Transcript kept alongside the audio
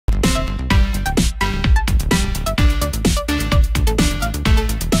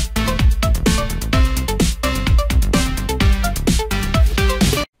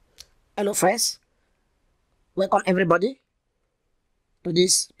Hello friends, welcome everybody to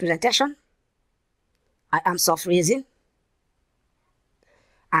this presentation. I am Soft Reason,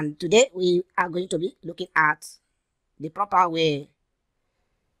 and today we are going to be looking at the proper way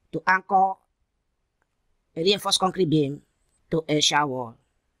to anchor a reinforced concrete beam to a shear wall.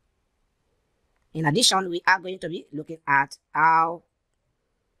 In addition, we are going to be looking at how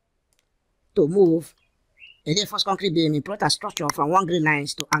to move a reinforced concrete beam in Protastructure from one grid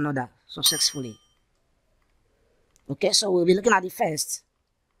lines to another successfully. Okay, so we'll be looking at the first,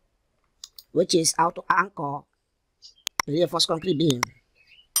 which is how to anchor a reinforced concrete beam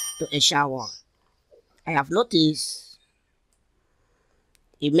to a shear wall. I have noticed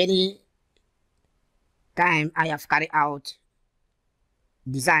in many times I have carried out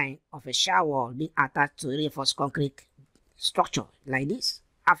design of a shear wall being attached to a reinforced concrete structure like this.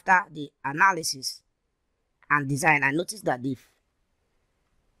 After the analysis and design, I noticed that the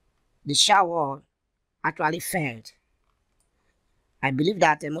shear wall actually failed. I believe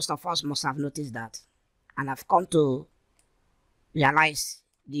that most of us must have noticed that, and I've come to realize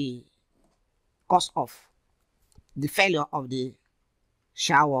the cause of the failure of the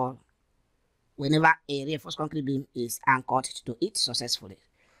shear wall whenever a reinforced concrete beam is anchored to it successfully.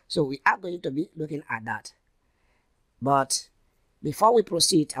 So we are going to be looking at that. But before we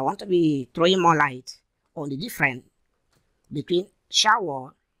proceed, I want to be throwing more light on the difference between shear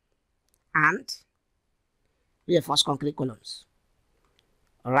wall and reinforced concrete columns.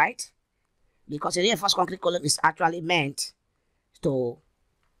 Alright? Because a reinforced concrete column is actually meant to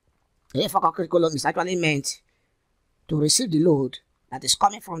receive the load that is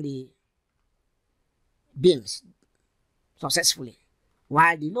coming from the beams successfully,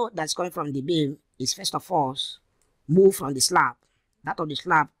 while the load that's coming from the beam is first of all moved from the slab. That of the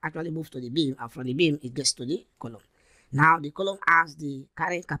slab actually moves to the beam, and from the beam it gets to the column. Now the column has the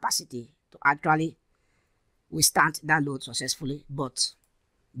carrying capacity to actually withstand that load successfully, but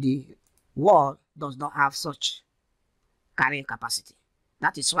the wall does not have such carrying capacity.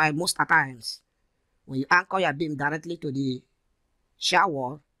 That is why most of the times when you anchor your beam directly to the shear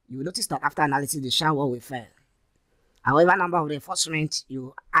wall, you will notice that after analysis the shear wall will fail. However number of reinforcements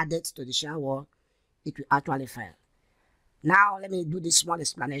you added to the shear wall, it will actually fail. Now let me do these small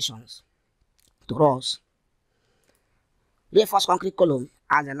explanations to us. Reinforced concrete column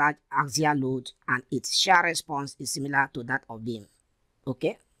has a large axial load and its shear response is similar to that of beam.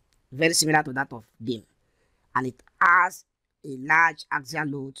 Okay, very similar to that of beam, and it has a large axial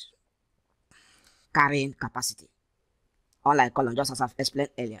load carrying capacity, unlike column, just as I've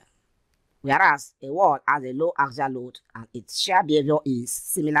explained earlier. Whereas a wall has a low axial load and its shear behavior is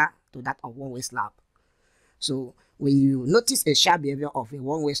similar to that of one-way slab. So when you notice a shear behavior of a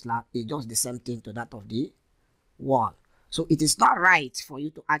one-way slab, it's just the same thing to that of the wall. So it is not right for you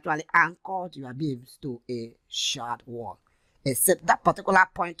to actually anchor your beams to a sheared wall, except that particular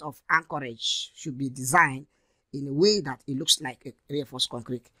point of anchorage should be designed in a way that it looks like a reinforced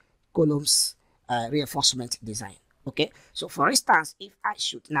concrete columns reinforcement design. Okay, so for instance, if I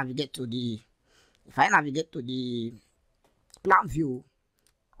navigate to the plan view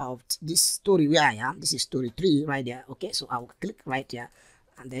of this story where I am, this is story 3 right there. Okay, so I will click right here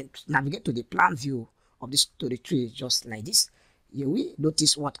and then navigate to the plan view of this story 3 just like this. You will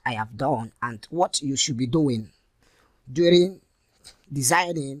notice what I have done and what you should be doing during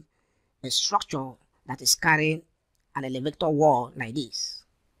designing a structure that is carrying an elevator wall like this,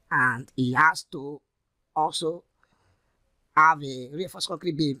 and it has to also have a reinforced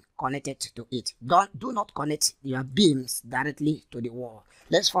concrete beam connected to it. Do not connect your beams directly to the wall.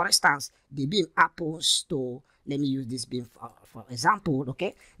 Let's, for instance, the beam happens to, let me use this beam for example.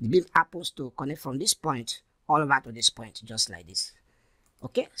 Okay, the beam happens to connect from this point all over to this point just like this.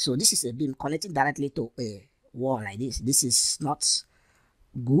 Okay, so this is a beam connecting directly to a wall like this. This is not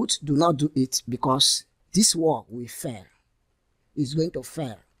good. Do not do it, because this wall will fail. It's going to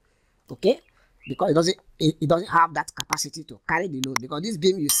fail. Okay, because it doesn't have that capacity to carry the load, because this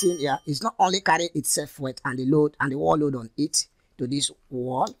beam you see here is not only carrying itself weight and the load and the wall load on it to this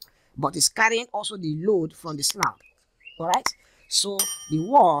wall, but it's carrying also the load from the slab. All right, so the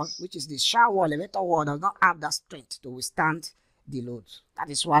wall, which is the shear wall, elevator wall, does not have that strength to withstand the load. That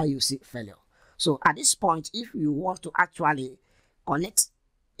is why you see failure. So at this point, if you want to actually connect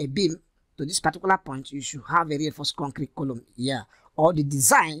a beam to this particular point, you should have a reinforced concrete column here, or the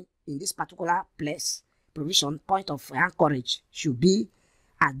design in this particular place provision point of anchorage should be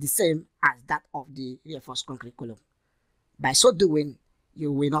as the same as that of the reinforced concrete column. By so doing,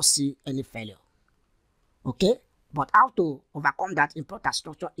 you will not see any failure. Okay, but how to overcome that in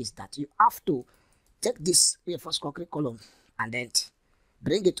Protastructure is that you have to take this reinforced concrete column and then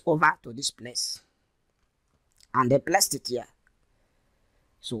bring it over to this place and then place it here.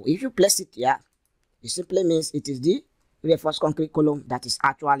 So if you place it here, it simply means it is the reinforced concrete column that is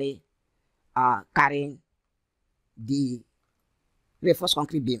actually carrying the reinforced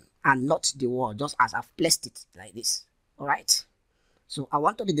concrete beam and not the wall, just as I've placed it like this. All right. So I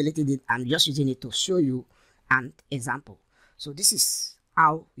want to be deleting it. I'm just using it to show you an example. So this is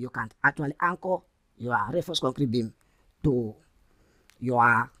how you can actually anchor your reinforced concrete beam to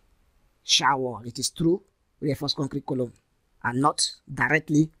your shear wall. It is through reinforced concrete column and not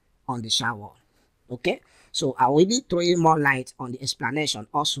directly on the shear wall. Okay, so I will be throwing more light on the explanation,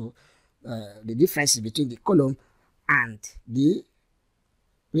 also the differences between the column and the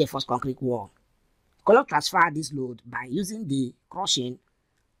reinforced concrete wall. Column transfer this load by using the crushing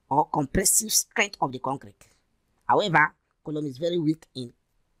or compressive strength of the concrete. However, column is very weak in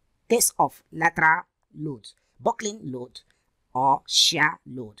case of lateral load, buckling load, or shear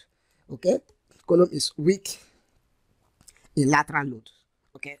load. Okay, column is weak in lateral load.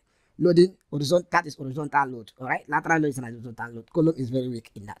 Okay, loading horizontal, that is horizontal load. All right, lateral load is an horizontal load. Column is very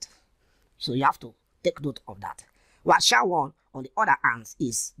weak in that, so you have to take note of that. While shear wall, on the other hand,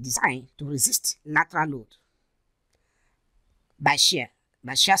 is designed to resist lateral load by shear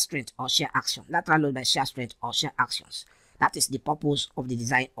strength or shear action. Lateral load by shear strength or shear actions. That is the purpose of the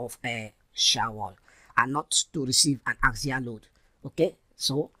design of a shear wall, and not to receive an axial load. Okay,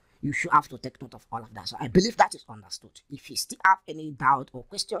 so you should have to take note of all of that. So I believe that is understood. If you still have any doubt or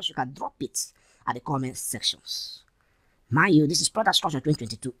questions, you can drop it at the comment sections. Mind you, this is Protastructure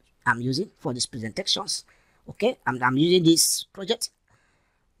 2022 I'm using for these presentations. Okay, I'm using this project.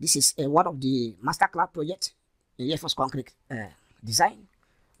 This is one of the masterclass project in reinforced concrete design.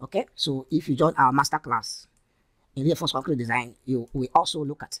 Okay, so if you join our masterclass in reinforced concrete design, you will also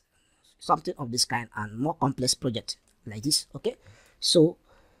look at something of this kind and more complex project like this. Okay, so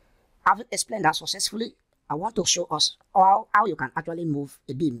having explained that successfully, I want to show us how you can actually move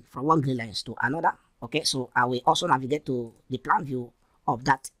a beam from one grid line to another. Okay, so I will also navigate to the plan view of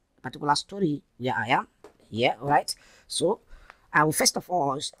that particular story where I am. Yeah, all right. So I will first of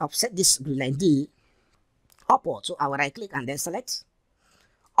all offset this grid line D upward. So I will right click and then select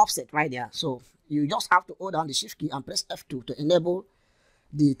offset right there. So you just have to hold down the shift key and press F2 to enable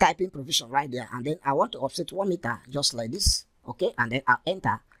the typing provision right there. And then I want to offset 1 meter just like this. Okay, and then I'll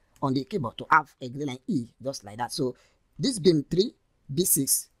enter on the keyboard to have a grid line E just like that. So this beam 3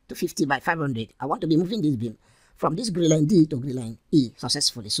 B6 250 by 500, I want to be moving this beam from this grid line D to grid line E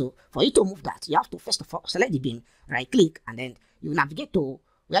successfully. So for you to move that, you have to first of all select the beam, right click, and then you navigate to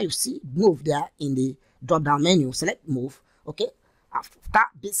where you see move there in the drop down menu, select move. Okay, after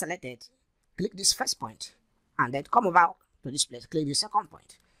being selected, click this first point and then come over to this place, click the second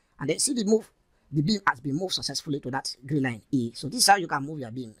point, and then see the move. The beam has been moved successfully to that grid line E. So this is how you can move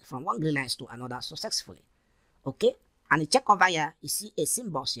your beam from one grid line to another successfully. Okay, and you check over here, you see a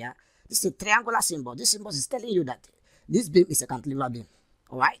symbol here. This is a triangular symbol. This symbol is telling you that this beam is a cantilever beam.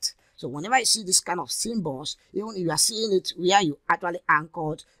 All right. So whenever you see this kind of symbols, even if you are seeing it where you actually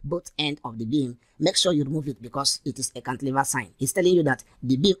anchored both ends of the beam, make sure you remove it because it is a cantilever sign. It's telling you that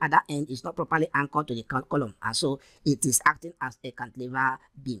the beam at that end is not properly anchored to the column, and so it is acting as a cantilever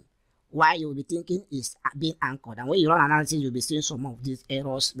beam. Why you will be thinking is being anchored, and when you run analysis, you'll be seeing some of these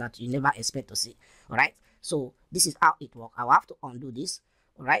errors that you never expect to see. All right. So this is how it works. I will have to undo this.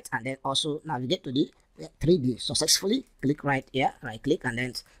 All right, and then also navigate to the 3D successfully. Click right here, right click, and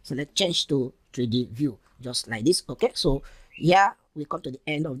then select change to 3D view just like this. Okay, so here we come to the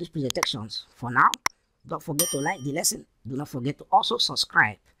end of this presentations. For now, don't forget to like the lesson. Do not forget to also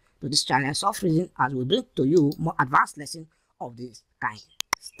subscribe to this channel, Soft Reason, as we bring to you more advanced lessons of this kind.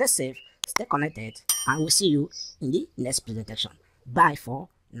 Stay safe, stay connected, and we'll see you in the next presentation. Bye for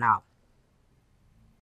now.